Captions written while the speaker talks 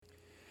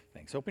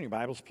Thanks. Open your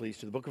Bibles, please,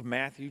 to the book of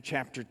Matthew,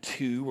 chapter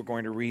 2. We're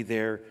going to read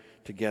there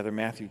together,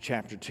 Matthew,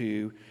 chapter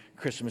 2.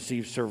 Christmas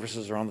Eve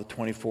services are on the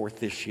 24th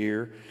this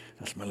year.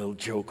 That's my little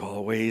joke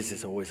always.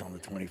 It's always on the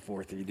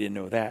 24th, if you didn't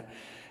know that.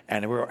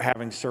 And we're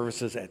having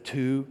services at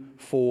 2,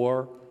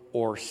 4,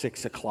 or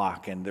 6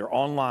 o'clock. And they're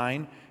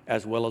online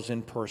as well as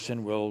in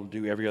person. We'll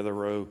do every other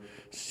row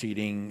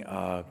seating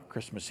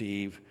Christmas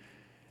Eve.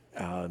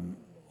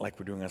 Like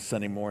we're doing on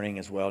Sunday morning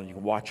as well. You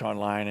can watch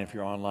online, and if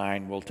you're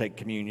online, we'll take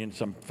communion.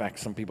 In fact,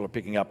 some people are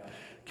picking up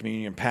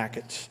communion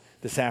packets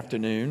this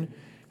afternoon,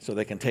 so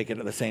they can take it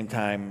at the same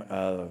time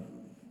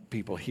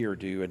people here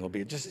do, and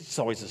it's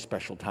always a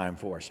special time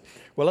for us.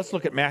 Well, let's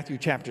look at Matthew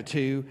chapter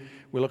 2.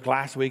 We looked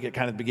last week at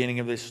kind of the beginning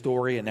of this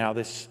story, and now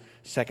this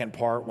second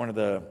part. One of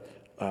the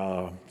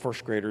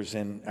first graders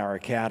in our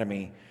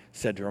academy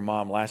said to her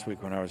mom last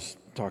week when I was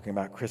talking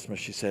about Christmas,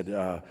 she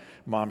said,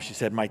 Mom, she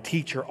said, my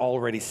teacher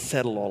already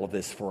settled all of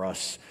this for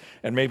us.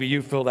 And maybe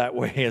you feel that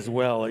way as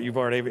well.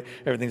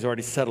 Everything's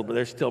already settled, but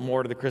there's still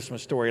more to the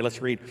Christmas story.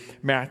 Let's read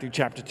Matthew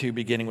chapter 2,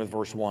 beginning with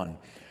verse 1.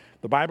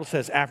 The Bible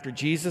says, after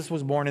Jesus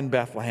was born in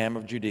Bethlehem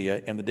of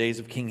Judea in the days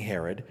of King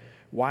Herod,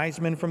 wise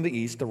men from the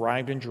east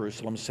arrived in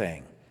Jerusalem,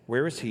 saying,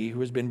 where is he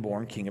who has been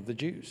born King of the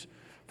Jews?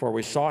 For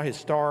we saw his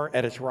star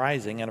at its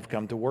rising and have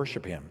come to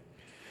worship him.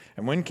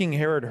 And when King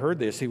Herod heard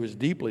this, he was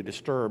deeply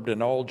disturbed,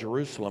 and all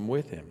Jerusalem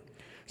with him.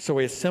 So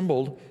he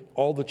assembled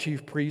all the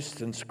chief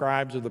priests and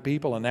scribes of the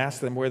people and asked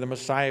them where the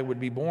Messiah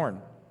would be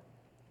born.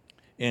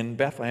 In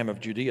Bethlehem of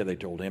Judea, they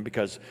told him,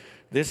 because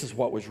this is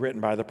what was written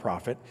by the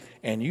prophet,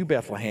 and you,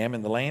 Bethlehem,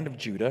 in the land of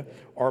Judah,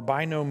 are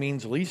by no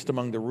means least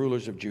among the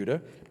rulers of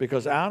Judah,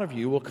 because out of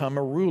you will come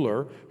a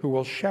ruler who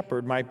will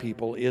shepherd my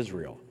people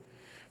Israel.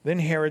 Then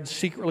Herod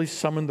secretly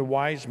summoned the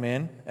wise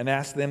men and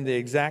asked them the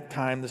exact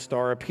time the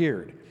star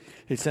appeared.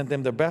 He sent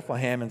them to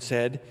Bethlehem and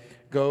said,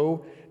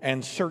 go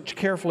and search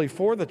carefully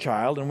for the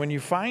child, and when you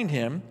find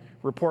him,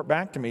 report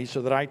back to me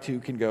so that I too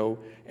can go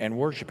and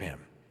worship him.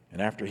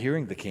 And after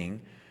hearing the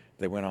king,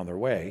 they went on their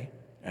way,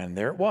 and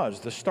there it was,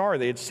 the star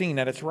they had seen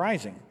at its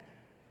rising.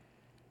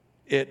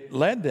 It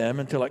led them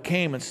until it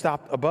came and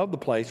stopped above the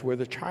place where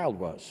the child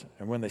was.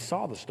 And when they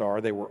saw the star,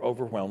 they were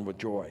overwhelmed with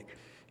joy.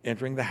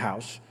 Entering the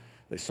house,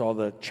 they saw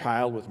the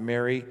child with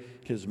Mary,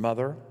 his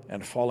mother,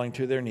 and falling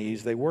to their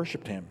knees, they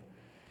worshiped him.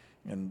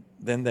 And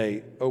then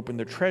they opened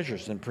their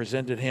treasures and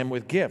presented him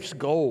with gifts,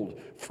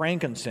 gold,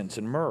 frankincense,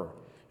 and myrrh.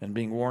 And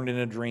being warned in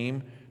a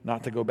dream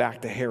not to go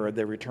back to Herod,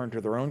 they returned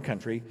to their own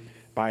country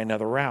by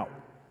another route.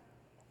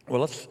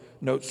 Well, let's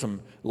note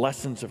some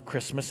lessons of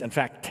Christmas. In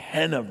fact,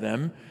 10 of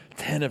them.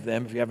 10 of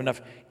them. If you have enough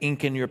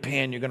ink in your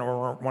pen, you're going to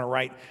want to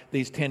write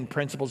these 10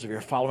 principles. If you're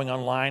following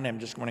online, I'm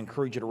just going to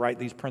encourage you to write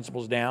these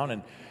principles down.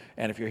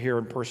 And if you're here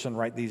in person,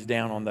 write these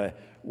down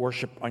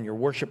on your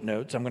worship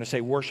notes. I'm going to say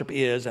worship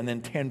is, and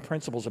then 10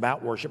 principles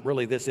about worship.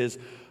 Really, this is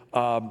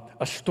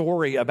a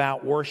story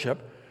about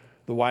worship.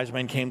 The wise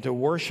men came to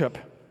worship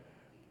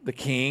the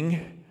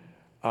king.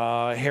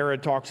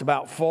 Herod talks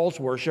about false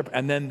worship,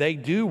 and then they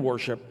do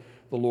worship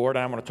the Lord.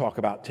 I'm going to talk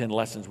about 10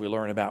 lessons we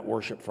learn about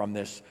worship from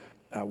this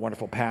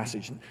wonderful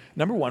passage.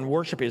 Number one,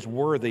 worship is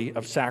worthy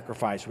of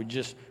sacrifice. We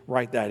just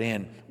write that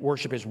in.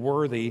 Worship is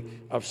worthy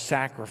of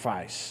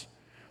sacrifice.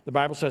 The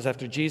Bible says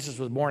after Jesus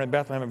was born in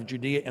Bethlehem of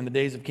Judea in the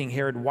days of King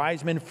Herod,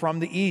 wise men from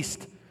the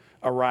east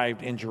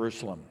arrived in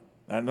Jerusalem.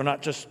 And they're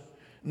not just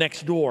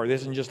next door.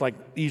 This isn't just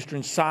like the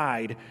eastern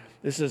side.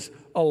 This is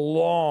a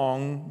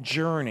long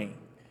journey.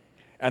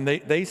 And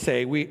they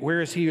say,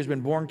 where is he who's been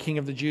born King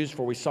of the Jews?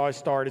 For we saw his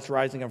star at its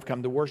rising and have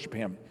come to worship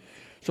him.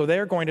 So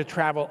they're going to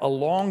travel a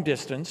long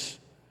distance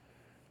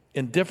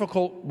in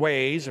difficult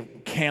ways,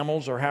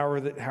 camels or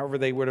however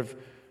they would have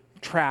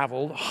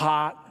traveled,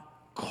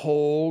 hot,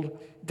 cold,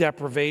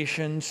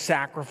 deprivation,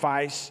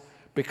 sacrifice,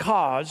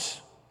 because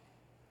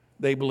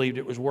they believed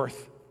it was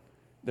worth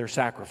their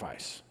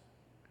sacrifice.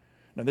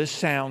 Now, this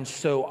sounds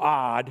so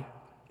odd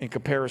in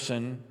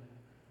comparison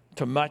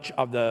to much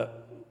of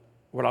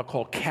what I'll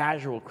call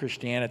casual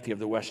Christianity of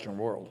the Western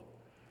world.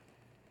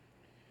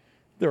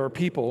 There are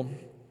people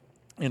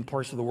in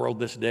parts of the world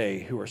this day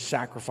who are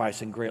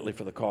sacrificing greatly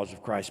for the cause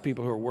of Christ.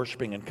 People who are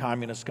worshiping in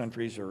communist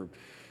countries or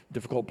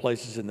difficult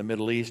places in the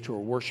Middle East, who are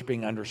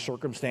worshiping under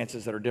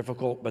circumstances that are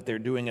difficult, but they're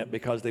doing it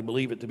because they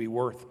believe it to be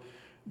worth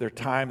their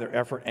time, their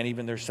effort, and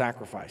even their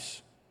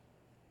sacrifice.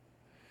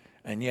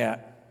 And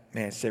yet,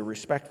 may I say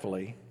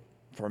respectfully,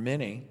 for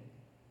many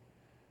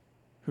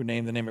who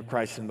name the name of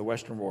Christ in the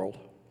Western world,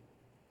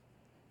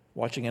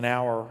 watching an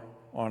hour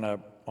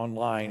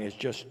online is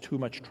just too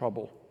much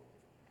trouble.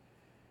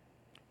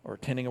 Or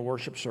attending a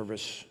worship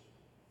service,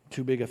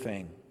 too big a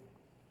thing.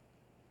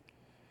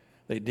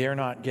 They dare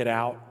not get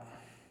out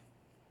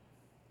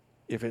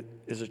if it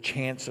is a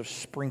chance of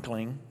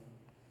sprinkling,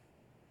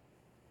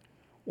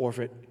 or if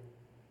it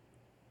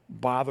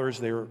bothers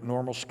their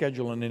normal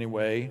schedule in any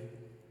way,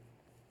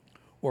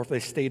 or if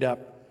they stayed up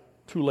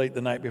too late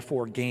the night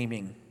before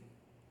gaming.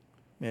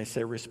 May I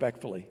say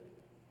respectfully,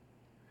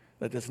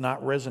 that does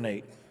not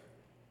resonate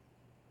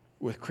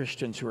with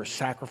Christians who are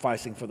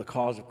sacrificing for the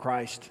cause of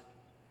Christ.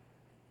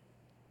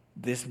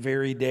 This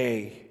very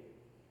day,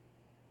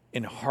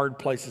 in hard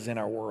places in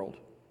our world.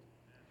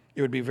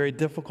 It would be very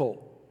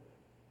difficult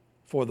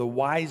for the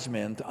wise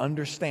men to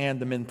understand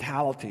the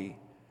mentality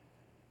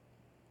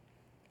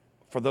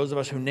for those of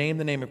us who name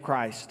the name of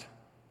Christ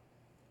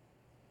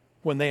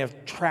when they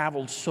have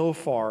traveled so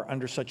far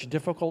under such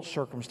difficult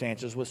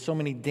circumstances with so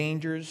many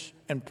dangers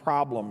and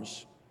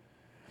problems.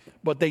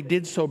 But they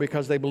did so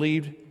because they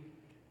believed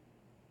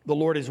the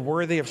Lord is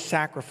worthy of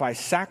sacrifice.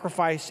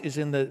 Sacrifice is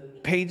in the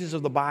pages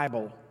of the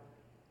Bible.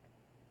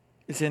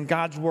 It's in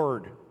God's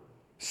Word.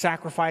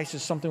 Sacrifice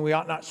is something we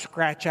ought not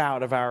scratch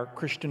out of our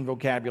Christian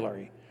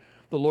vocabulary.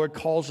 The Lord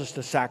calls us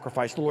to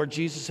sacrifice. The Lord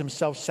Jesus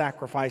himself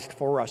sacrificed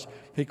for us.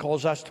 He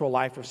calls us to a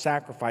life of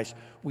sacrifice.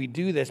 We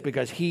do this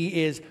because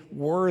he is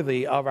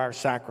worthy of our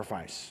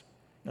sacrifice.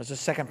 There's a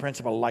second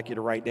principle I'd like you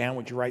to write down.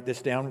 Would you write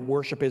this down?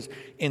 Worship is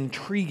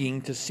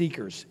intriguing to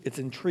seekers. It's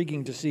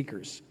intriguing to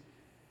seekers.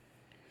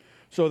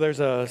 So there's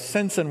a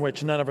sense in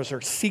which none of us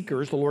are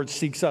seekers. The Lord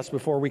seeks us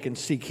before we can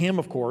seek him,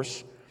 of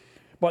course.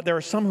 But there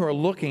are some who are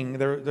looking.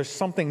 There's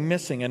something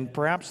missing. And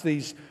perhaps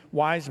these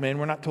wise men,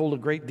 we're not told a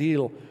great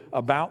deal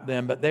about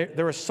them, but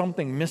there is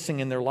something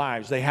missing in their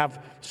lives. They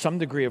have some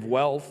degree of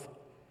wealth.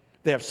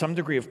 They have some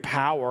degree of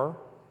power.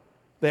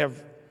 They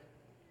have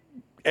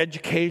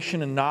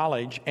education and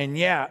knowledge. And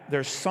yet,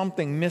 there's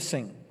something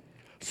missing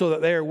so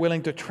that they are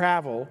willing to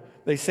travel.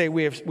 They say,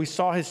 we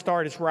saw his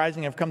star, it's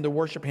rising, I've come to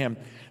worship him.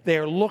 They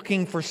are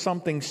looking for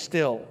something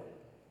still.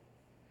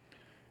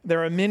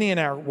 There are many in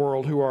our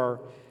world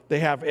they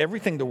have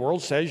everything the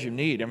world says you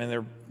need. I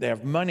mean, they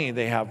have money,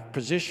 they have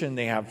position,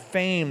 they have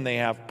fame, they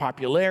have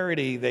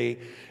popularity,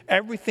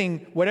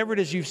 everything, whatever it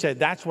is you've said,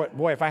 that's what,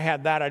 boy, if I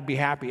had that, I'd be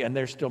happy. And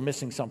they're still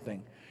missing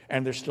something.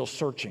 And they're still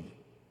searching.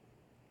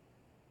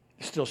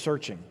 Still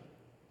searching.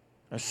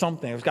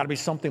 There's got to be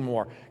something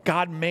more.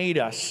 God made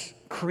us,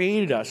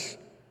 created us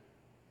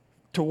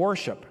to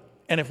worship.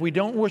 And if we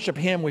don't worship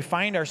him, we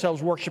find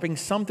ourselves worshiping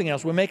something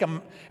else. We make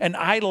an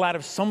idol out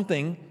of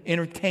something,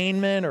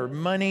 entertainment or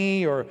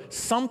money or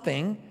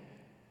something.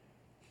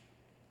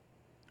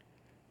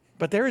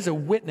 But there is a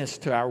witness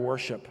to our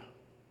worship.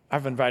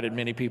 I've invited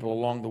many people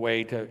along the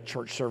way to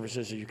church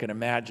services, as you can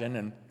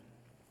imagine.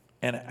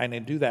 And I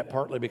do that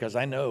partly because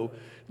I know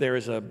there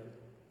is a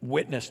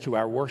witness to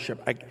our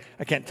worship.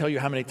 I can't tell you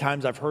how many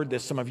times I've heard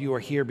this. Some of you are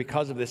here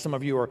because of this. Some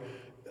of you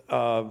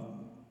are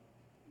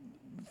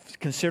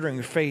considering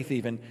your faith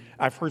even.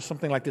 I've heard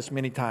something like this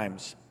many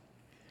times.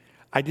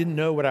 I didn't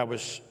know what I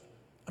was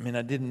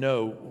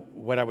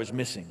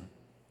missing.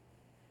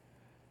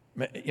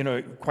 You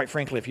know, quite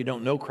frankly, if you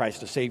don't know Christ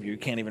to save you, you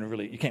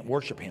can't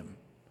worship him.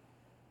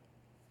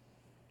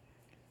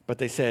 But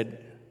they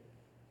said,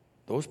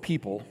 those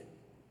people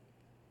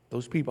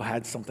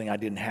had something I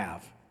didn't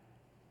have.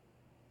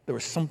 There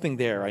was something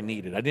there I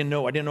needed. I didn't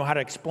know how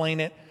to explain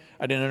it.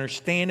 I didn't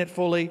understand it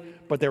fully,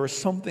 but there was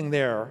something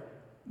there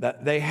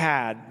that they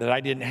had that I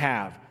didn't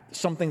have,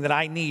 something that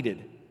I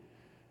needed.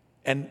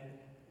 And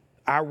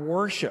our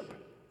worship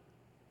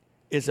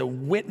is a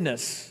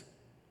witness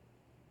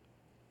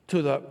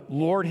to the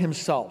Lord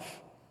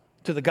himself,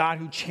 to the God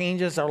who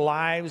changes our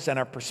lives and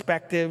our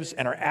perspectives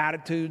and our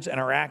attitudes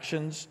and our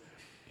actions.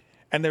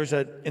 And there's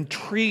an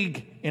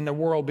intrigue in the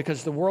world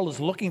because the world is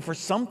looking for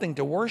something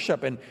to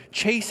worship and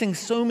chasing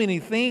so many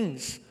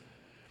things.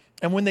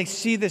 And when they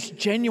see this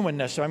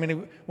genuineness, I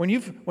mean, when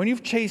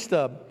you've chased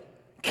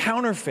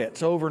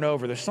counterfeits over and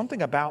over, there's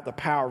something about the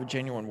power of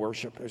genuine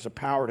worship. There's a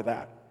power to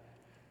that.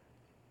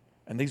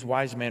 And these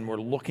wise men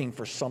were looking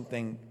for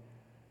something,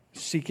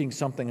 seeking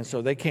something, and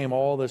so they came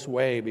all this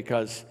way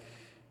because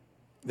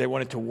they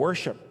wanted to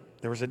worship.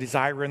 There was a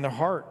desire in their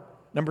heart.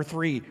 Number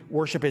 3,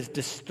 worship is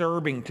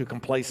disturbing to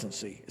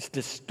complacency. It's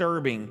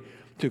disturbing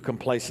to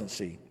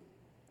complacency.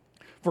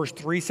 Verse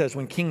 3 says,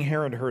 when King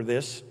Herod heard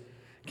this,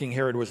 King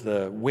Herod was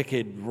the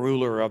wicked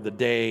ruler of the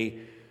day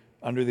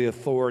under the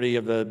authority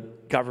of the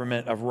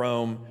government of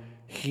Rome.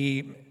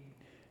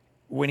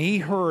 When he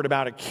heard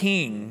about a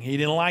king, he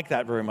didn't like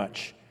that very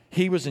much.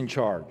 He was in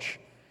charge.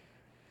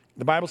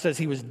 The Bible says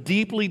he was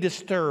deeply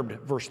disturbed,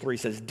 verse 3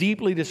 says,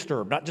 deeply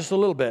disturbed, not just a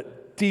little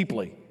bit,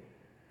 deeply.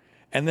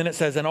 And then it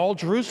says, and all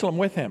Jerusalem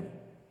with him.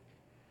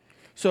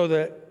 So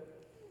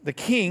the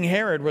king,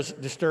 Herod, was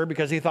disturbed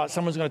because he thought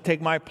someone's going to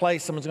take my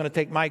place, someone's going to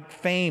take my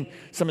fame,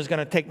 someone's going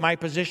to take my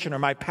position or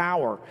my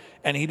power.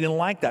 And he didn't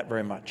like that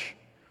very much.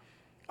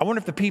 I wonder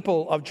if the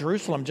people of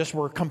Jerusalem just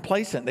were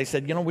complacent. They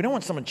said, we don't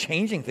want someone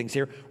changing things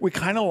here. We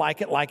kind of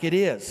like it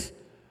is.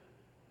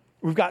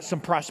 We've got some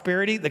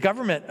prosperity. The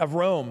government of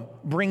Rome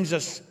brings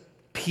us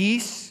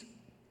peace.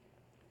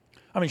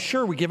 I mean,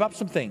 sure, we give up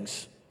some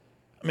things.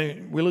 I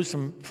mean, we lose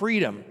some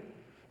freedom,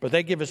 but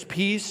they give us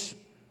peace.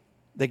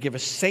 They give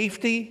us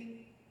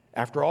safety.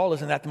 After all,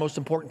 isn't that the most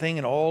important thing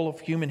in all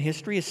of human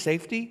history is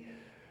safety?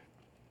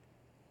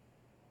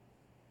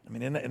 I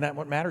mean, isn't that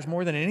what matters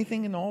more than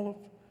anything in all of...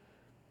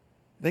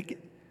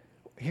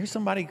 Here's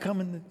somebody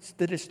coming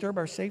to disturb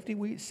our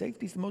safety.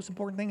 Safety is the most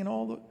important thing in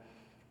all the...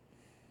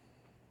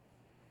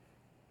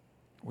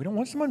 We don't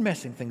want someone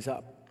messing things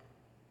up.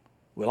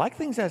 We like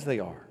things as they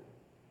are.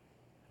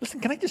 Listen,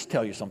 can I just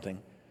tell you something?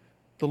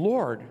 The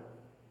Lord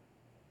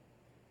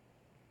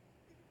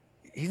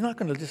He's not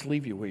going to just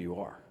leave you where you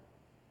are.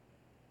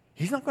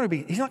 He's not going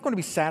to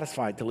be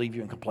satisfied to leave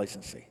you in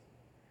complacency.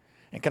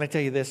 And can I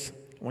tell you this?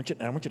 I want you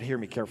to hear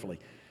me carefully.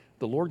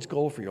 The Lord's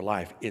goal for your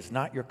life is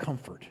not your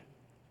comfort,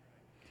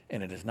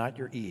 and it is not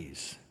your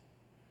ease,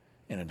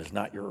 and it is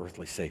not your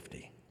earthly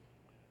safety.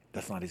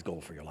 That's not his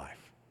goal for your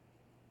life.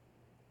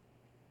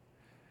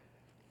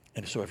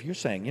 And so if you're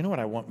saying, you know what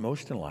I want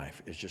most in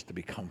life is just to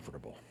be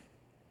comfortable,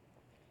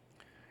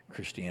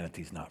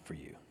 Christianity's not for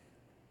you.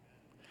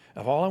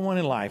 If all I want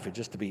in life is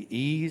just to be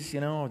ease,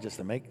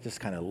 just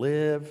kind of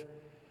live,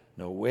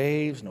 no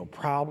waves, no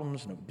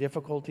problems, no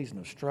difficulties,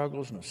 no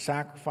struggles, no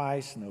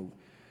sacrifice, then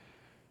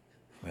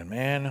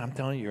man, I'm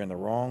telling you, you're in the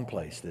wrong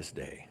place this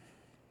day.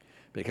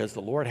 Because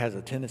the Lord has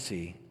a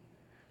tendency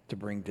to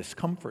bring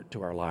discomfort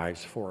to our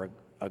lives for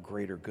a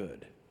greater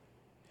good.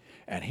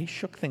 And he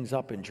shook things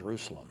up in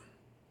Jerusalem,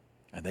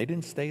 and they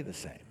didn't stay the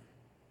same.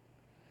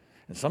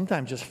 And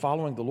sometimes just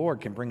following the Lord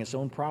can bring its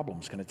own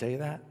problems. Can I tell you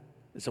that?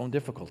 Its own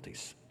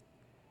difficulties.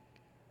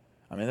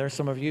 I mean, there are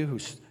some of you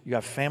you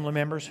have family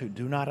members who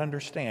do not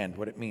understand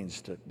what it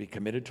means to be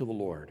committed to the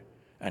Lord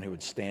and who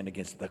would stand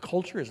against it. The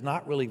culture is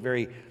not really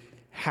very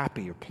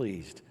happy or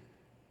pleased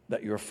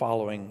that you're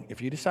following. If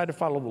you decide to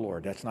follow the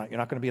Lord, you're not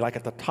going to be like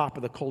at the top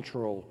of the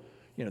cultural,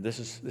 this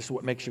is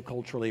what makes you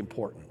culturally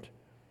important.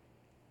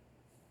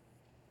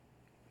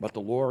 But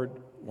the Lord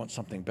wants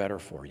something better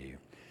for you.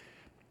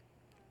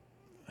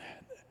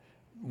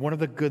 One of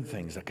the good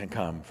things that can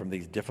come from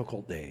these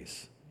difficult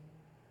days,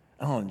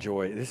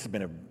 this has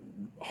been a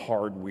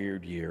hard,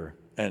 weird year,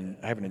 and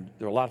there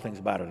are a lot of things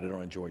about it I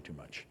don't enjoy too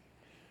much.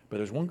 But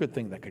there's one good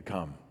thing that could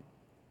come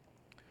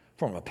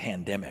from a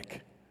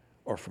pandemic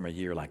or from a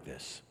year like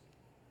this.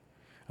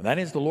 And that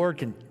is the Lord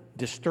can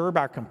disturb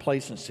our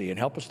complacency and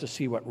help us to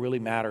see what really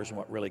matters and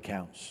what really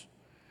counts.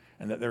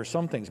 And that there are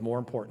some things more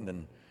important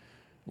than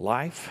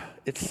life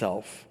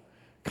itself,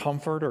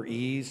 comfort or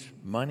ease,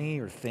 money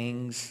or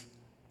things.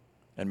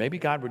 And maybe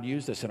God would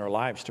use this in our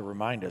lives to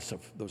remind us of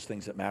those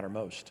things that matter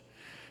most.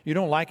 You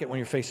don't like it when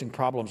you're facing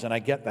problems, and I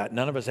get that.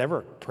 None of us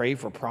ever pray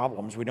for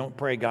problems. We don't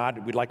pray,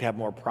 God, we'd like to have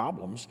more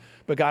problems.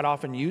 But God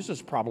often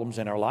uses problems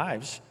in our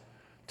lives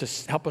to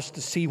help us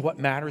to see what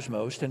matters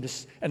most and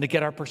to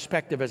get our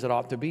perspective as it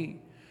ought to be.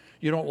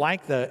 You don't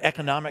like the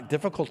economic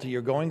difficulty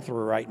you're going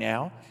through right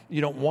now.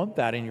 You don't want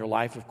that in your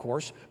life, of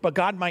course. But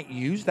God might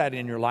use that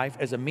in your life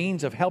as a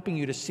means of helping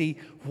you to see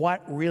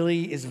what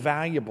really is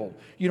valuable.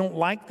 You don't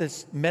like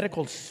this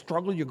medical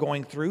struggle you're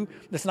going through.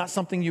 That's not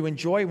something you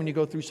enjoy when you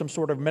go through some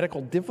sort of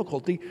medical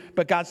difficulty.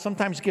 But God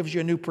sometimes gives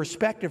you a new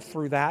perspective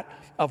through that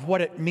of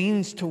what it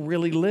means to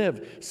really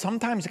live.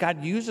 Sometimes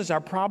God uses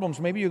our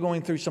problems. Maybe you're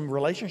going through some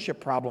relationship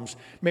problems.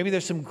 Maybe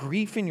there's some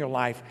grief in your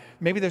life.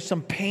 Maybe there's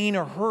some pain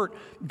or hurt.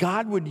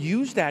 God would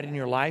use that in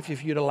your life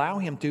if you'd allow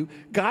him to.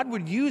 God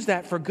would use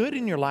that for good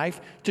in your life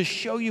to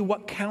show you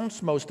what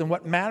counts most and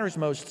what matters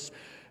most.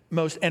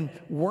 And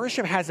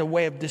worship has a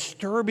way of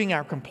disturbing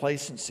our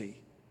complacency.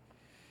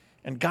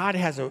 And God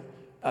has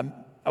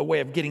a way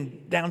of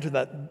getting down to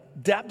the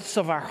depths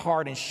of our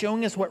heart and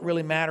showing us what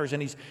really matters.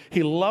 And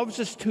he loves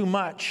us too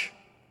much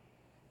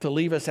to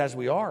leave us as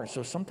we are.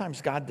 So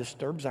sometimes God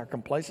disturbs our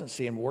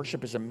complacency, and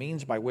worship is a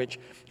means by which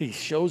he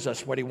shows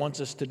us what he wants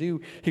us to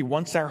do. He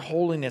wants our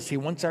holiness. He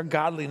wants our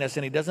godliness,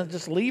 and he doesn't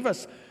just leave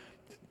us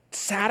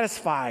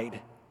satisfied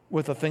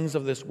with the things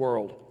of this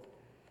world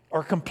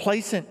or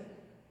complacent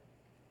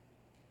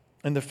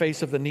in the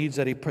face of the needs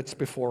that he puts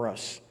before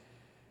us.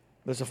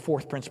 There's a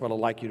fourth principle I'd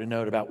like you to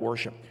note about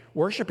worship.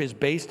 Worship is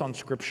based on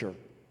Scripture.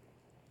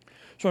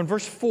 So in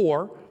verse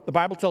 4, the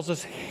Bible tells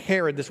us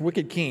Herod, this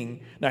wicked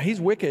king, now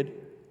he's wicked,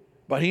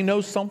 but he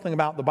knows something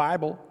about the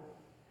Bible,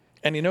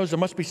 and he knows there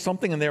must be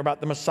something in there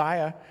about the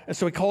Messiah. And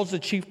so he calls the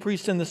chief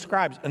priests and the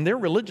scribes. And they're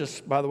religious,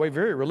 by the way,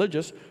 very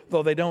religious,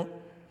 though they don't,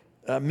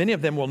 many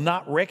of them will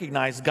not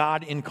recognize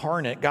God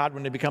incarnate. God,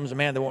 when he becomes a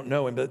man, they won't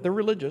know him, but they're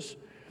religious.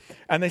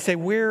 And they say,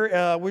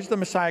 where's the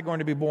Messiah going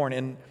to be born?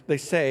 And they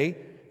say,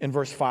 in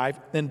verse 5,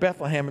 in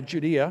Bethlehem of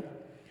Judea,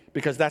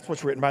 because that's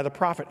what's written by the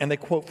prophet. And they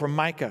quote from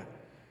Micah,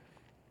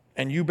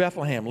 and you,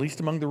 Bethlehem, least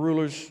among the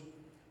rulers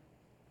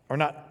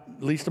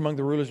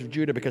of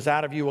Judah, because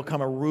out of you will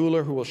come a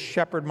ruler who will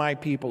shepherd my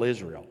people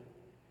Israel.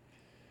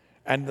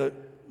 And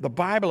the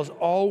Bible is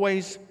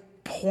always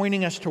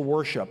pointing us to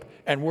worship,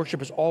 and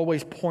worship is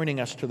always pointing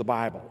us to the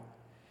Bible.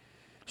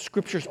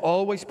 Scripture's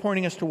always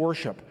pointing us to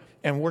worship,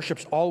 and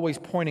worship's always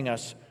pointing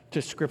us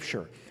to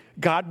Scripture.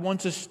 God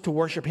wants us to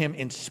worship him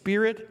in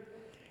spirit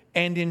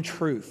and in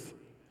truth.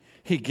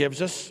 He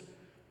gives us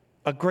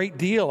a great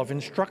deal of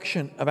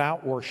instruction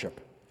about worship.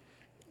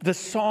 The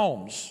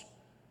Psalms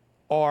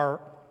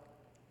are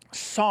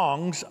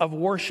songs of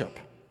worship.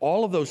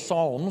 All of those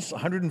Psalms,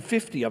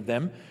 150 of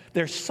them,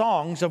 they're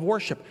songs of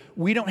worship.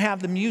 We don't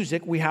have the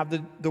music, we have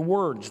the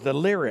words, the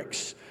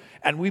lyrics.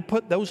 And we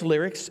put those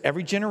lyrics,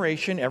 every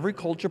generation, every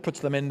culture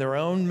puts them in their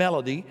own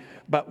melody,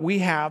 but we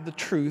have the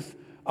truth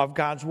of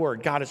God's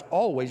Word. God is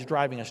always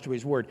driving us to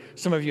his Word.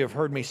 Some of you have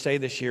heard me say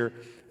this year,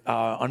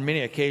 on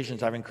many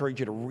occasions, I've encouraged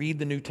you to read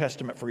the New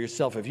Testament for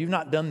yourself. If you've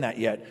not done that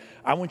yet,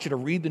 I want you to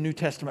read the New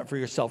Testament for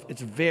yourself.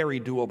 It's very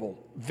doable,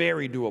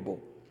 very doable.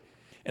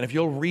 And if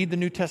you'll read the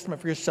New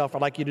Testament for yourself,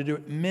 I'd like you to do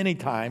it many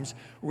times,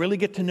 really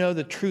get to know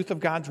the truth of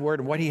God's Word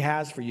and what He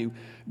has for you.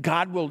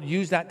 God will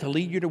use that to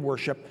lead you to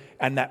worship,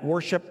 and that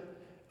worship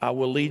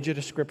will lead you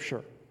to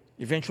Scripture.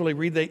 Eventually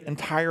read the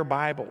entire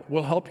Bible.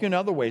 We'll help you in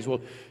other ways.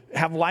 We'll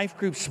have life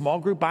groups, small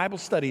group Bible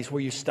studies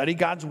where you study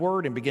God's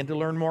Word and begin to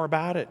learn more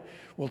about it.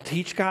 We'll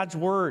teach God's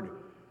Word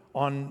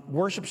on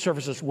worship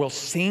services. We'll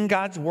sing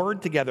God's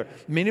Word together.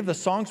 Many of the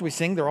songs we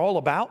sing, they're all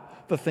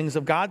about the things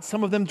of God.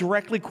 Some of them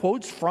directly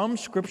quotes from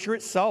Scripture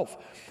itself.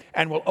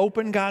 And we'll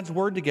open God's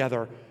Word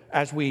together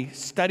as we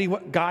study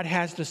what God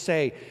has to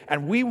say.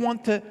 And we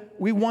want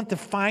to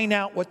find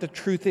out what the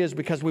truth is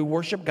because we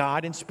worship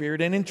God in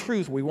spirit and in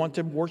truth. We want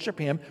to worship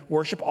Him.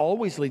 Worship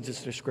always leads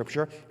us to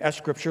Scripture, as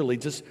Scripture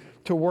leads us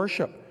to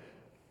worship.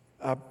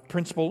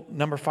 Principle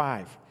number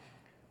 5.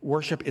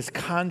 Worship is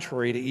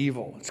contrary to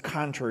evil. It's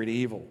contrary to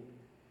evil.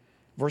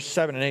 Verse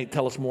 7 and 8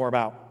 tell us more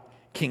about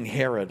King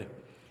Herod.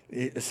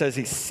 It says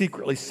he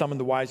secretly summoned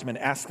the wise men,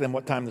 asked them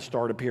what time the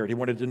star had appeared. He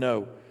wanted to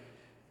know.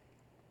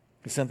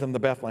 He sent them to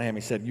Bethlehem.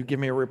 He said, you give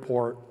me a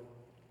report.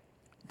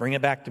 Bring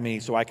it back to me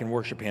so I can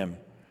worship Him.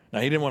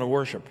 Now, he didn't want to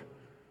worship.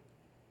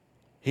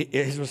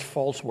 His was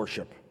false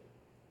worship.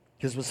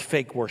 His was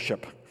fake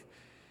worship.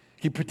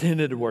 He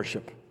pretended to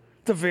worship.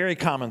 It's a very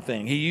common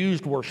thing. He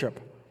used worship.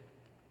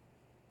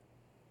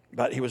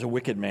 But he was a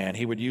wicked man.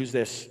 He would use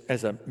this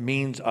as a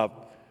means of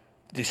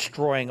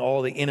destroying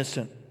all the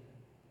innocent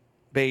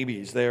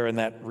babies there in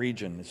that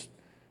region. It's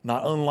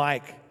not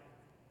unlike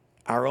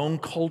our own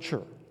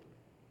culture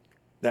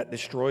that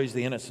destroys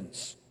the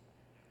innocence.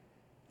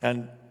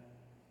 And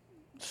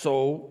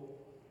so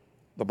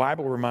the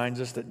Bible reminds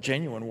us that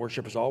genuine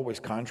worship is always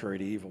contrary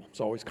to evil.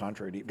 It's always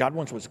contrary to evil. God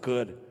wants what's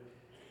good.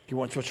 He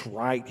wants what's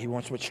right. He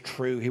wants what's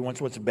true. He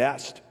wants what's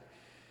best.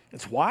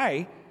 It's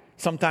why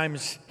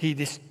sometimes he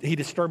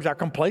disturbs our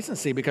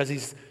complacency, because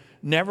He's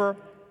never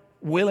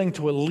willing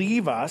to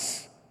leave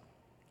us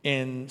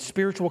in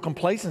spiritual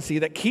complacency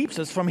that keeps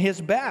us from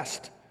His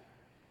best.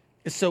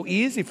 It's so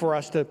easy for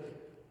us to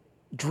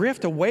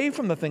drift away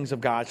from the things of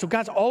God. So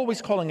God's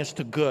always calling us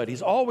to good.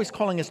 He's always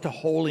calling us to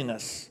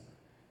holiness.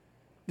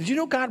 Did you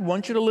know God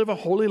wants you to live a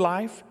holy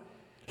life?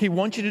 He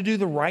wants you to do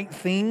the right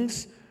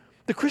things.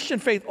 The Christian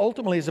faith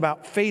ultimately is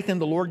about faith in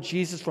the Lord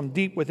Jesus from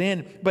deep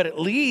within, but it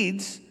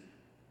leads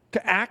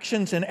to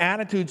actions and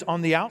attitudes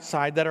on the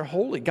outside that are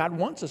holy. God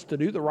wants us to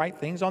do the right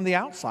things on the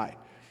outside.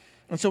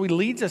 And so He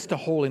leads us to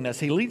holiness.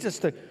 He leads us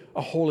to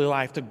a holy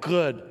life, to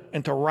good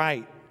and to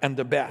right and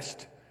the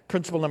best.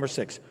 Principle number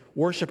 6.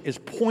 Worship is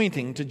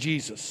pointing to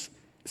Jesus.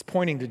 It's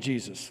pointing to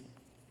Jesus.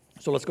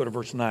 So let's go to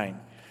verse 9.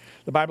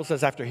 The Bible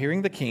says, after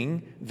hearing the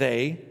king,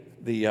 they,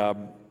 the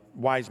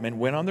wise men,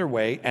 went on their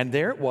way, and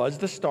there it was,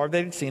 the star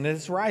they had seen at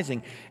its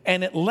rising.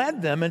 And it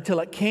led them until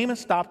it came and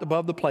stopped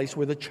above the place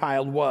where the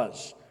child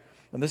was.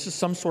 And this is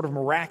some sort of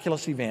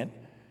miraculous event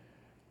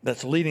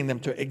that's leading them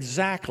to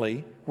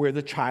exactly where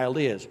the child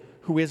is,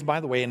 who is, by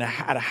the way,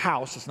 at a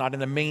house. It's not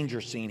in the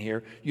manger scene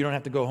here. You don't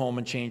have to go home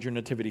and change your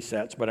nativity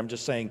sets, but I'm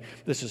just saying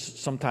this is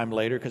sometime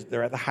later because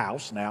they're at the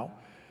house now.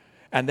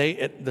 And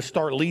the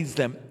star leads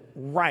them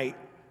right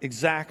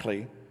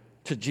exactly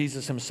to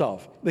Jesus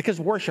Himself, because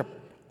worship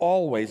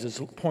always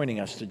is pointing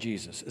us to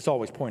Jesus. It's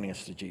always pointing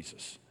us to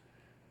Jesus.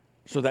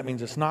 So that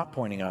means it's not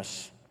pointing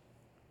us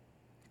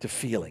to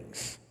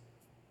feelings.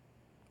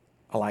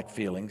 I like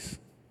feelings.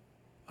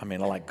 I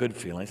like good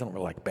feelings. I don't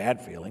really like bad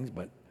feelings,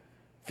 but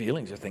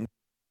feelings are things.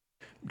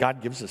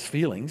 God gives us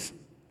feelings,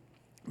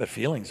 but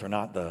feelings are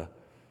not the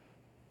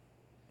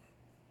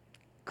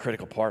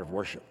critical part of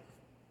worship.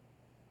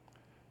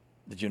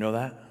 Did you know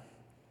that?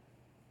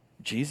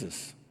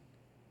 Jesus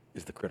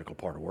is the critical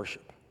part of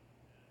worship.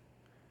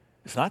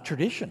 It's not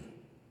tradition.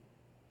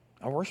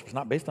 Our worship is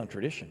not based on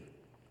tradition.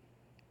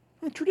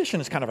 Tradition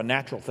is kind of a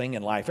natural thing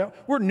in life.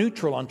 We're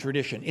neutral on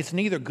tradition. It's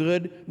neither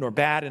good nor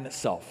bad in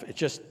itself. It's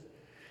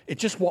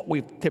just what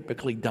we've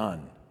typically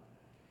done.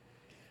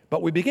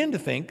 But we begin to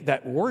think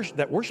that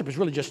worship is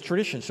really just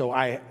tradition. So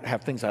I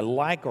have things I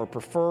like or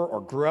prefer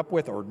or grew up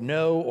with or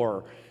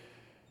know,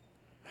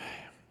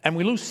 and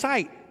we lose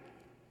sight.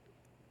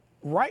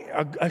 Right,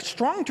 a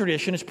strong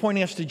tradition is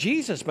pointing us to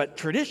Jesus, but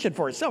tradition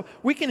for itself,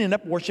 we can end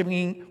up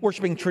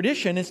worshiping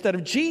tradition instead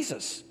of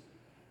Jesus.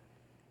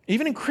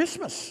 Even in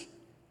Christmas,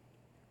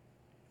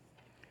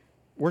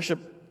 worship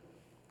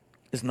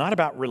is not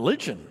about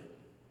religion.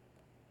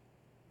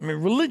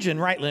 Religion,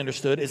 rightly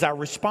understood, is our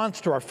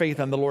response to our faith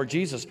in the Lord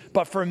Jesus.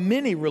 But for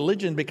many,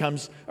 religion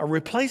becomes a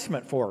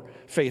replacement for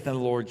faith in the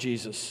Lord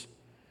Jesus.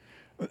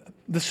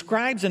 The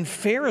scribes and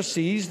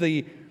Pharisees,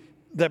 the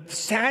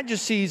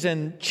Sadducees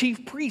and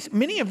chief priests,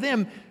 many of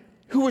them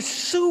who were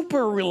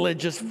super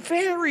religious,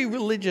 very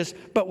religious,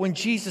 but when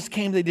Jesus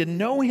came, they didn't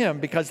know Him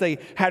because they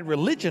had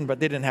religion, but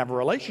they didn't have a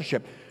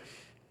relationship.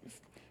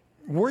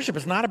 Worship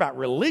is not about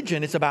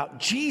religion, it's about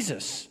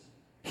Jesus.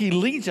 He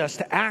leads us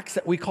to acts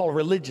that we call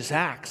religious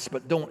acts,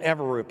 but don't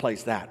ever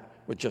replace that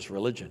with just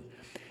religion.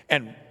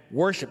 And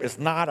worship is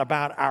not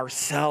about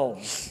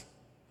ourselves.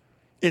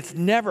 It's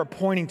never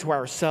pointing to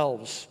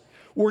ourselves.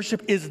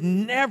 Worship is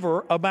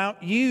never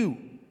about you.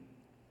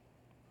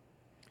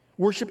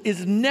 Worship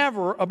is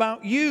never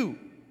about you.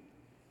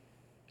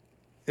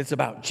 It's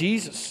about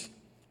Jesus.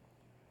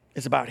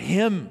 It's about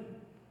Him.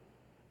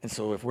 And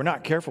so if we're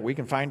not careful, we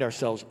can find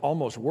ourselves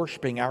almost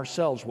worshiping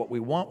ourselves, what we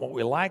want, what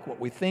we like, what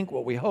we think,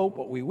 what we hope,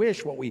 what we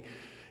wish, what we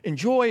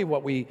enjoy,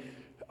 what we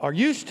are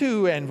used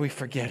to, and we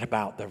forget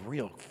about the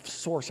real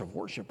source of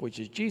worship, which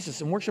is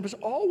Jesus. And worship is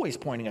always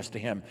pointing us to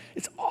Him.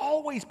 It's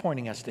always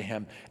pointing us to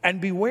Him. And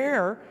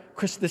beware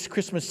this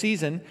Christmas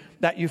season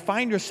that you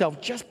find yourself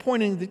just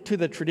pointing to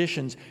the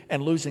traditions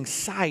and losing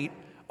sight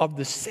of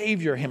the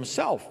Savior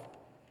Himself.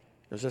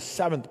 There's a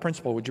seventh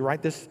principle. Would you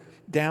write this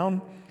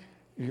down?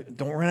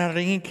 Don't run out of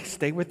ink.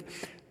 Stay with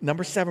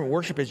number 7.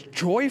 Worship is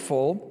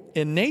joyful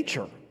in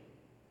nature.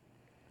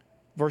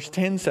 Verse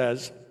 10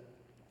 says,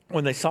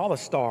 when they saw the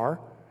star,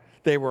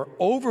 they were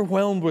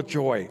overwhelmed with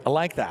joy. I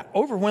like that.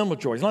 Overwhelmed with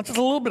joy. It's not just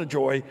a little bit of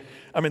joy.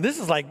 I mean, this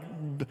is like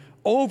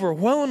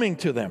overwhelming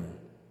to them.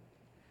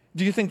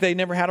 Do you think they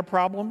never had a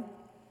problem?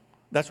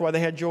 That's why they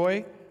had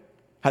joy?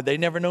 Had they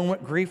never known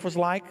what grief was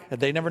like? Had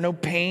they never known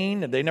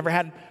pain? Had they never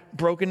had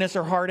brokenness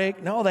or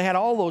heartache? No, they had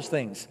all those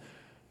things.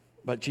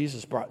 But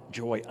Jesus brought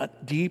joy.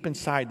 Deep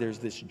inside, there's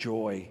this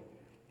joy,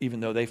 even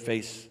though they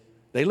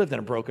lived in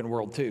a broken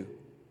world too,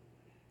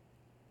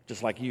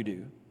 just like you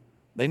do.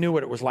 They knew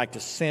what it was like to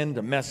sin,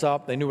 to mess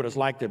up. They knew what it was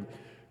like to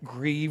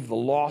grieve the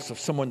loss of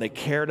someone they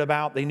cared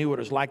about. They knew what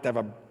it was like to have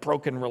a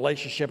broken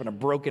relationship and a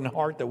broken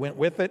heart that went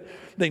with it.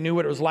 They knew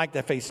what it was like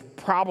to face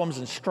problems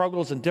and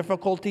struggles and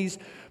difficulties,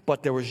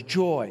 but there was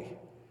joy.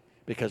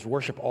 Because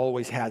worship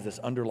always has this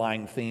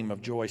underlying theme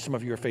of joy. Some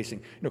of you are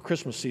facing,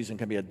 Christmas season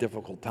can be a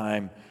difficult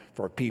time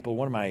for people.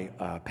 One of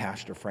my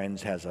pastor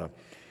friends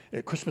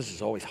Christmas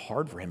is always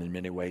hard for him in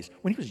many ways.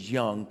 When he was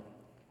young,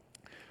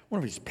 one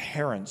of his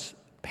parents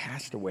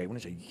passed away when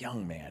he was a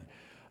young man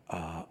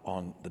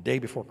on the day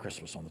before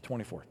Christmas, on the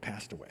 24th,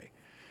 passed away.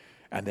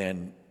 And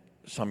then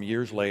some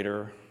years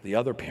later, the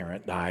other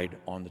parent died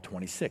on the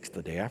 26th,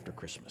 the day after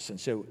Christmas. And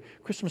so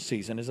Christmas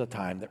season is a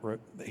time that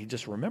he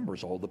just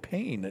remembers all the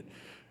pain that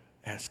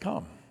has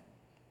come.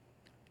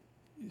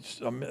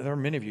 There are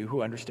many of you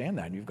who understand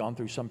that. You've gone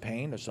through some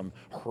pain or some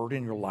hurt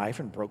in your life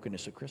and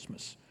brokenness at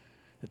Christmas.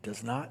 It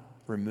does not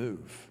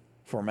remove,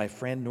 for my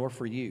friend nor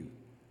for you,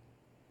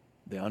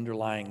 the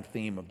underlying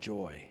theme of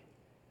joy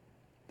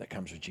that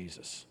comes with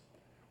Jesus.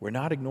 We're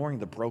not ignoring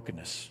the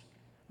brokenness.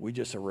 We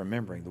just are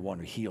remembering the one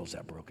who heals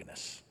that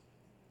brokenness.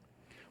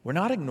 We're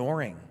not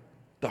ignoring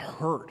the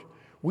hurt.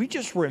 We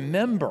just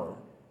remember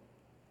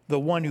the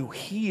one who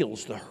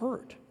heals the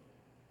hurt.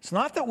 It's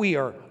not that we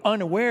are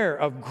unaware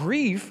of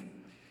grief,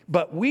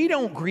 but we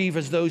don't grieve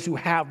as those who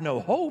have no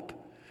hope.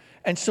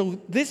 And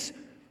so this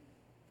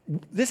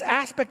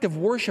aspect of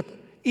worship,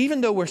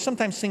 even though we're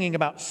sometimes singing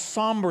about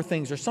somber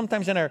things, or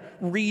sometimes in our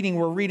reading,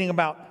 we're reading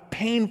about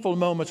painful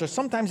moments, or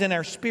sometimes in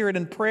our spirit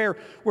and prayer,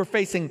 we're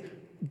facing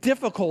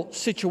difficult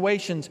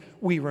situations,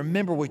 we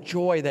remember with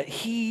joy that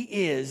He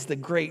is the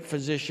great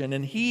physician,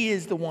 and He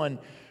is the one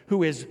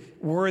who is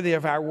worthy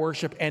of our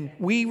worship. And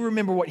we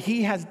remember what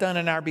He has done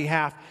in our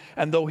behalf.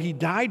 And though He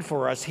died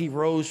for us, He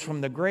rose from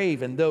the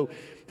grave. And though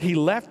He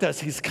left us,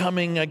 He's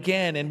coming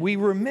again. And we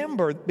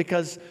remember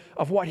because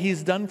of what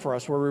He's done for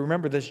us, where we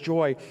remember this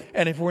joy.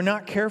 And if we're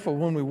not careful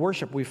when we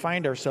worship, we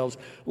find ourselves,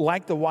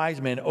 like the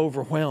wise men,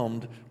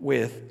 overwhelmed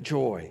with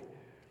joy.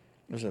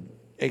 There's an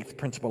 8th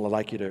principle I'd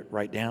like you to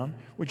write down.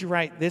 Would you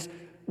write this?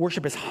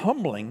 Worship is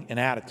humbling in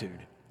attitude.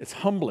 It's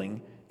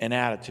humbling in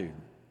attitude.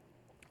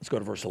 Let's go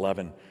to verse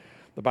 11.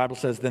 The Bible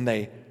says, then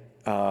they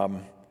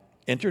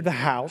entered the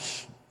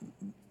house.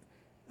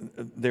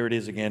 There it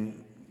is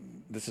again.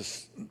 This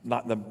is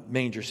not the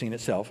manger scene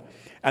itself.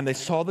 And they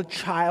saw the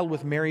child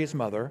with Mary his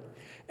mother,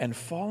 and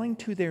falling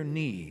to their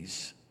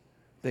knees,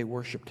 they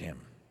worshiped Him.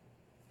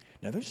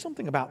 Now there's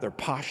something about their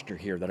posture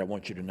here that I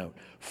want you to note.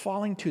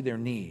 Falling to their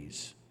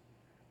knees,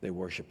 they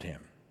worshiped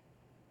Him.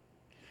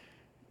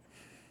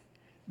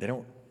 They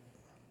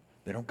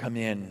don't come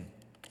in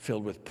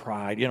filled with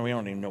pride. We don't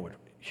even know what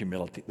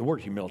humility. The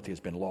word humility has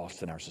been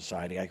lost in our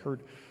society. I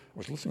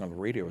was listening on the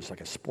radio. It was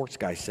like a sports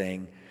guy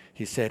saying,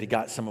 he said he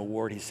got some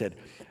award. He said,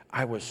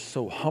 I was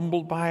so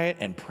humbled by it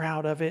and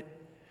proud of it.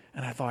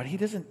 And I thought, he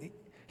doesn't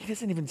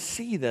even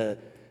see the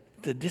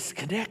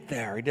disconnect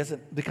there. He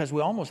doesn't, because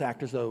we almost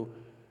act as though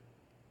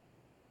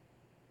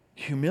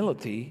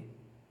humility,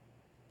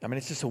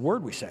 it's just a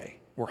word we say.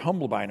 We're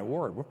humbled by an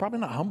award. We're probably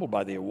not humbled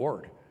by the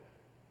award.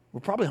 We're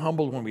probably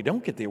humbled when we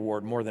don't get the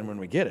award more than when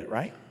we get it,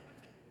 right?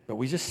 But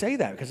we just say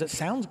that because it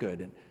sounds good.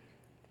 And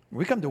when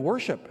we come to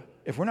worship,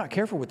 if we're not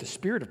careful with the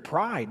spirit of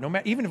pride, no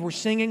matter, even if we're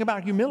singing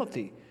about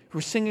humility, if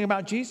we're singing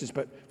about Jesus,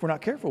 but if we're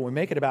not careful, we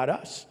make it about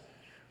us.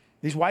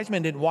 These wise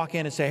men didn't walk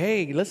in and say,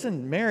 hey,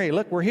 listen, Mary,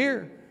 look, we're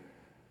here.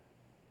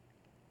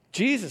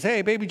 Jesus,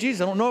 hey, baby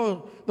Jesus, I don't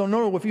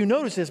know if you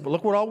noticed this, but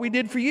look what all we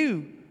did for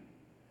you.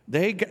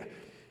 They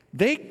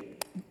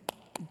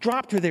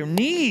dropped to their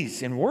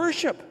knees in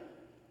worship.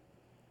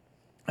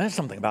 There's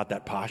something about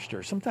that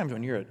posture. Sometimes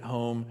when you're at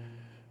home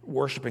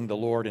worshiping the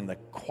Lord in the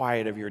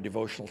quiet of your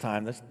devotional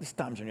time, there's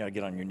times when you got to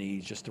get on your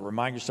knees just to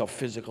remind yourself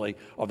physically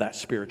of that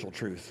spiritual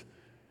truth.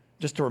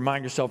 Just to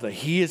remind yourself that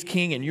He is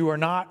King and you are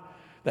not,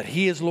 that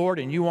He is Lord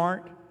and you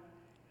aren't.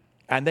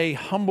 And they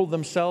humbled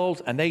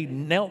themselves and they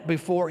knelt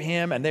before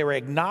Him and they were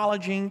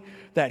acknowledging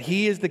that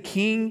He is the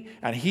King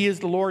and He is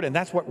the Lord. And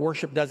that's what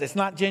worship does. It's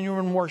not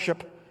genuine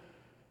worship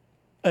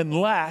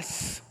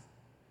unless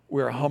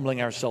we're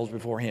humbling ourselves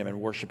before Him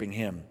and worshiping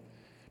Him.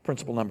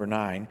 Principle number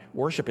 9,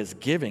 worship is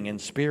giving in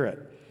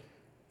spirit.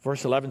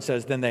 Verse 11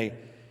 says, then they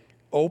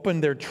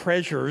opened their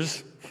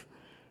treasures.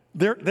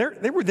 They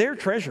were their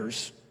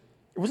treasures.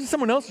 It wasn't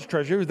someone else's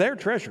treasure, it was their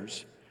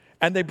treasures.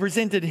 And they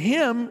presented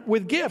Him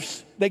with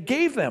gifts. They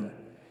gave them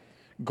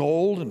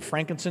gold and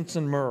frankincense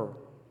and myrrh.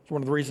 It's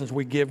one of the reasons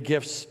we give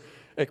gifts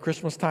at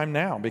Christmas time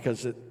now,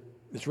 because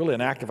it's really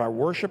an act of our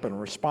worship and a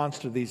response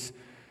to these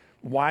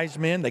wise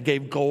men. They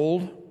gave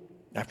gold.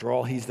 After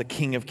all, He's the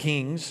King of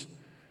Kings.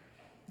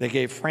 They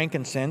gave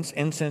frankincense.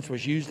 Incense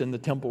was used in the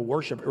temple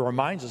worship. It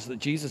reminds us that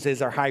Jesus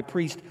is our high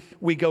priest.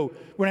 We don't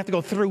have to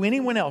go through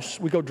anyone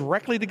else. We go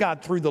directly to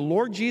God through the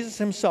Lord Jesus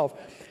Himself.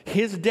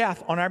 His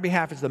death on our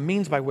behalf is the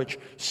means by which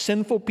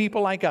sinful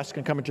people like us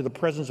can come into the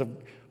presence of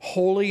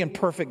holy and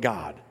perfect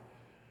God.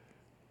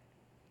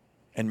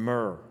 And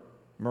myrrh.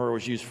 Myrrh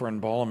was used for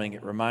embalming.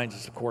 It reminds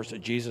us, of course, that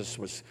Jesus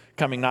was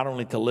coming not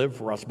only to live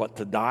for us, but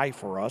to die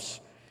for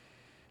us.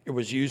 It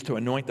was used to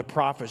anoint the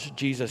prophets.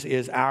 Jesus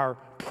is our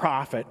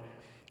prophet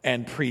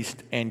and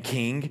priest and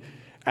king.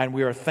 And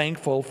we are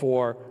thankful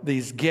for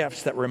these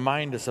gifts that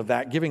remind us of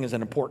that. Giving is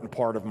an important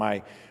part of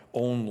my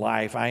own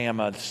life. I am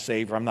a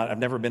saver. I've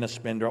never been a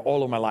spender.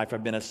 All of my life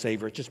I've been a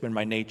saver. It's just been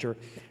my nature.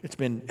 It's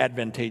been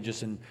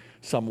advantageous in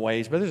some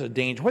ways, but there's a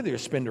danger, whether you're a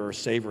spender or a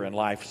saver in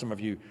life. Some of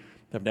you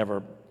have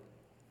never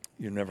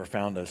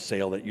found a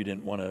sale that you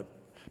didn't want to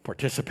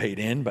participate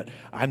in, but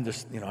I'm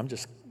just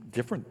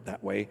different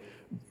that way.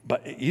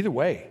 But either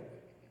way,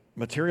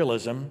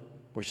 materialism,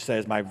 which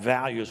says my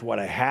value is what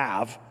I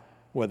have,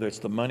 whether it's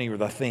the money or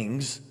the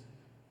things,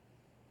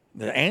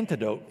 the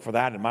antidote for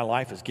that in my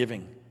life is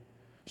giving.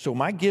 So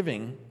my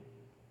giving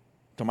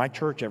to my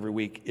church every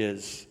week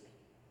is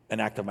an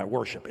act of my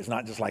worship. It's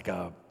not just like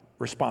a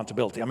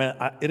responsibility. I mean,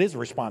 it is a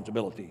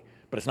responsibility,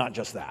 but it's not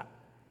just that.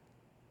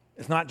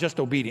 It's not just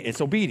obedience. It's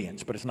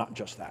obedience, but it's not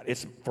just that.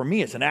 For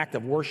me, it's an act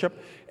of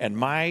worship, and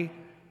my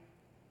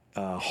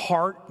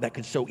heart that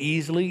could so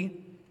easily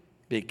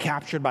be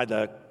captured by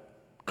the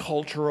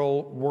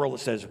cultural world that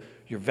says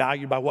you're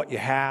valued by what you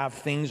have,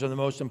 things are the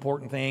most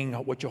important thing,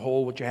 what you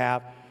hold, what you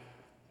have.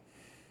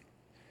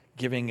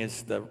 Giving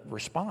is the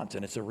response,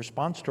 and it's a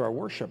response to our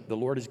worship. The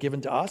Lord has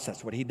given to us.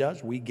 That's what He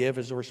does. We give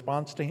as a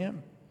response to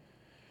Him.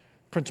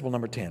 Principle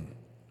number 10,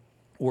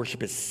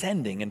 worship is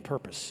sending in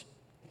purpose.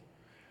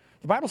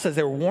 The Bible says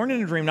they were warned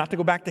in a dream not to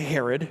go back to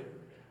Herod,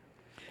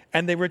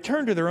 and they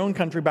returned to their own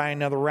country by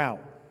another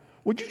route.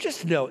 Would you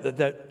just note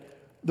that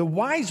the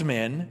wise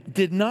men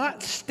did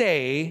not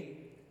stay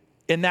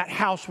in that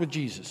house with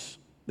Jesus?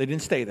 They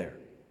didn't stay there.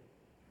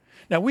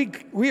 Now,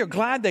 we are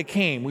glad they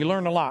came. We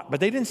learned a lot, but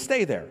they didn't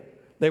stay there.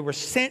 They were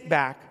sent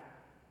back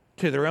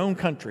to their own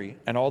country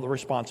and all the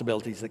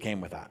responsibilities that came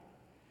with that.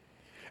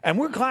 And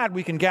we're glad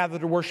we can gather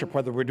to worship,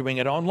 whether we're doing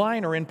it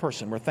online or in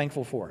person. We're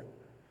thankful for it.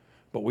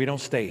 But we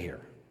don't stay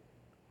here.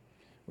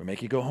 We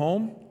make you go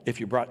home. If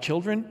you brought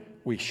children,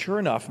 we sure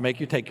enough make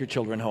you take your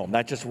children home.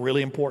 That's just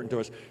really important to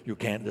us. You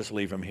can't just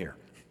leave them here.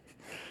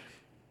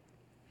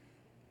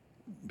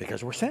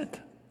 Because we're sent.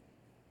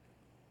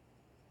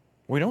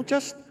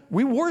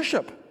 We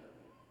worship.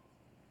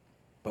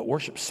 But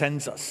worship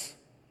sends us.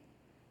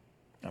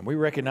 And we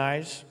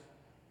recognize,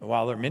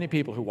 while there are many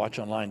people who watch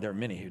online, there are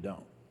many who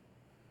don't.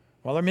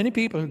 While there are many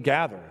people who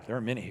gather, there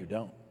are many who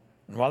don't.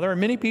 And while there are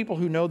many people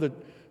who know the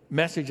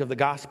message of the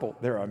gospel,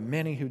 there are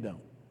many who don't.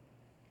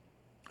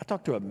 I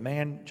talked to a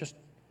man just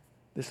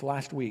this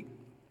last week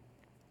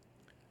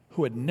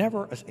who had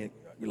never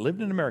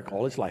lived in America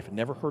all his life and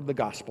never heard the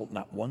gospel,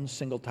 not one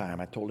single time.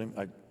 I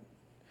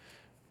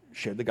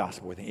shared the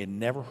gospel with him. He had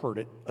never heard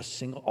it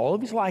all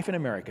of his life in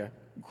America,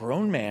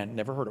 grown man,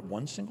 never heard it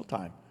one single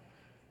time.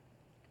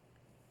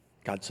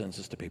 God sends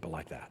us to people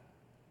like that.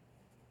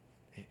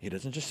 He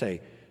doesn't just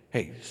say,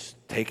 hey,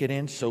 take it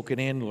in, soak it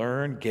in,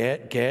 learn,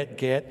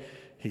 get.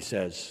 He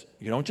says,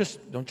 you don't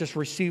just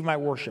receive my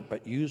worship,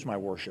 but use my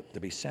worship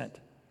to be sent.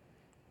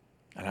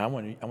 And I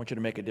want you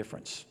to make a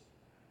difference.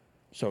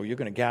 So you're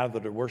going to gather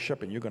to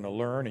worship, and you're going to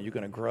learn, and you're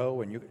going to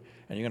grow, and you're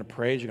going to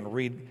praise, you're going to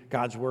read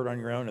God's word on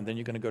your own, and then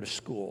you're going to go to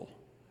school,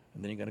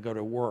 and then you're going to go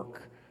to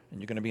work, and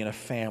you're going to be in a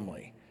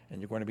family,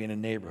 and you're going to be in a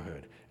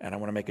neighborhood, and I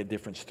want to make a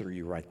difference through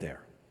you right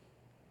there.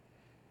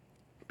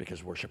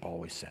 Because worship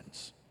always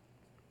sends.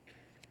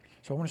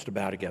 So I want us to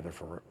bow together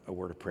for a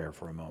word of prayer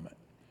for a moment.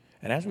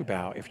 And as we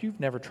bow, if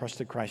you've never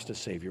trusted Christ as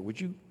Savior, would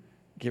you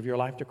give your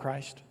life to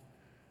Christ?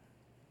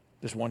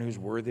 This one who's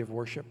worthy of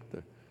worship,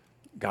 the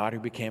God who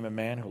became a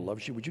man who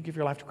loves you. Would you give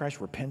your life to Christ?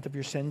 Repent of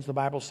your sins, the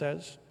Bible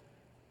says.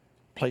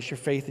 place your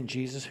faith in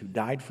Jesus who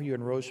died for you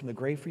and rose from the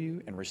grave for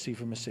you and receive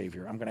him as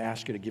Savior, I'm going to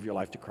ask you to give your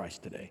life to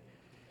Christ today.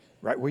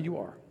 Right where you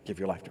are, give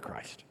your life to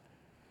Christ.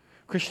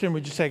 Christian,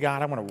 would you say,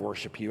 God, I want to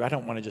worship you. I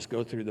don't want to just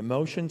go through the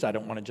motions. I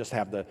don't want to just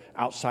have the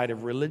outside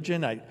of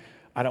religion.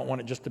 I don't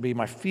want it just to be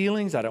my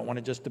feelings. I don't want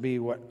it just to be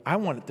what I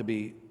want it to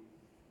be,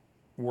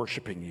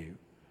 worshiping you.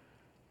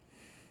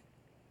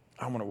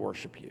 I want to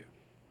worship you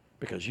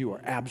because you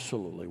are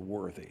absolutely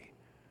worthy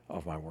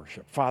of my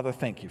worship. Father,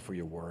 thank you for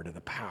your word and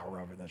the power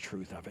of it and the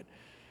truth of it.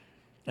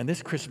 And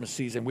this Christmas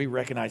season, we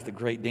recognize the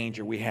great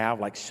danger we have,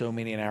 like so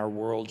many in our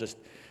world. Just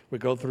we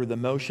go through the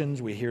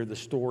motions, we hear the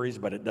stories,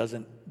 but it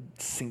doesn't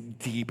sink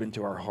deep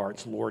into our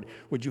hearts. Lord,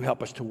 would you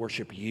help us to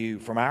worship you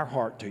from our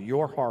heart to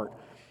your heart,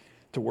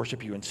 to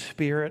worship you in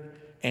spirit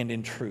and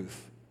in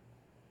truth,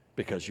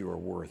 because you are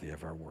worthy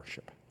of our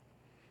worship.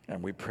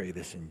 And we pray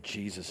this in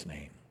Jesus'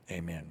 name.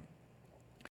 Amen.